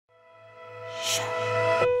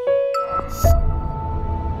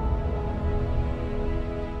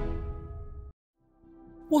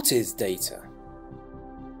What is data?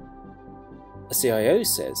 A CIO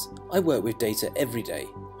says, I work with data every day,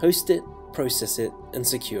 host it, process it, and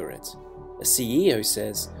secure it. A CEO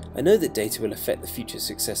says, I know that data will affect the future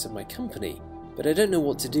success of my company, but I don't know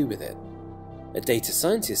what to do with it. A data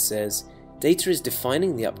scientist says, data is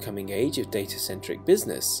defining the upcoming age of data-centric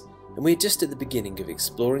business, and we're just at the beginning of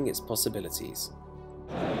exploring its possibilities.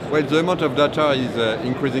 Well, the amount of data is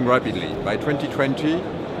increasing rapidly. By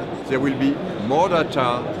 2020, there will be more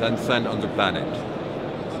data than sand on the planet.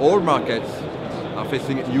 All markets are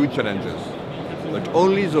facing huge challenges, but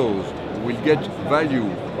only those who will get value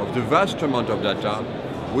of the vast amount of data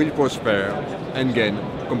will prosper and gain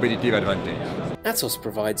competitive advantage. Atos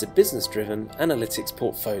provides a business-driven analytics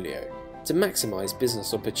portfolio to maximize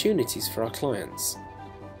business opportunities for our clients.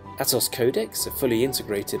 Atos Codex, a fully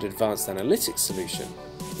integrated advanced analytics solution,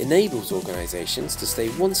 enables organizations to stay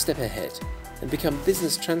one step ahead and become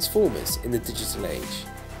business transformers in the digital age.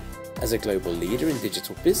 As a global leader in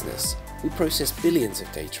digital business, we process billions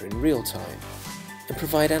of data in real time and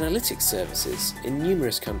provide analytics services in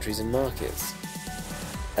numerous countries and markets.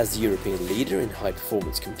 As the European leader in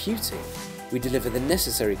high-performance computing, we deliver the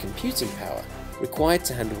necessary computing power required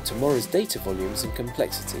to handle tomorrow's data volumes and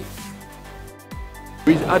complexity.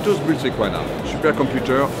 With Atos Sequana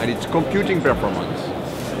supercomputer and its computing performance,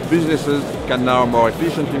 businesses can now more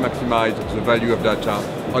efficiently maximize the value of data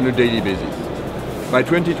on a daily basis. By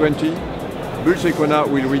 2020, Sequana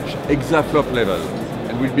will reach exaflop level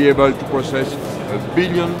and will be able to process a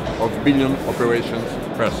billion operations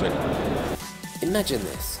per second. Imagine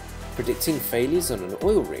this, predicting failures on an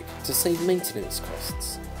oil rig to save maintenance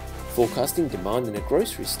costs, forecasting demand in a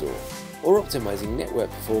grocery store, or optimizing network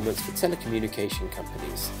performance for telecommunication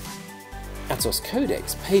companies. Atos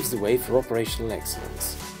Codex paves the way for operational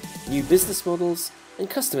excellence, new business models, and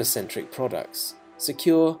customer-centric products,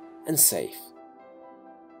 secure and safe.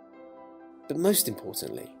 But most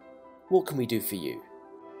importantly, what can we do for you?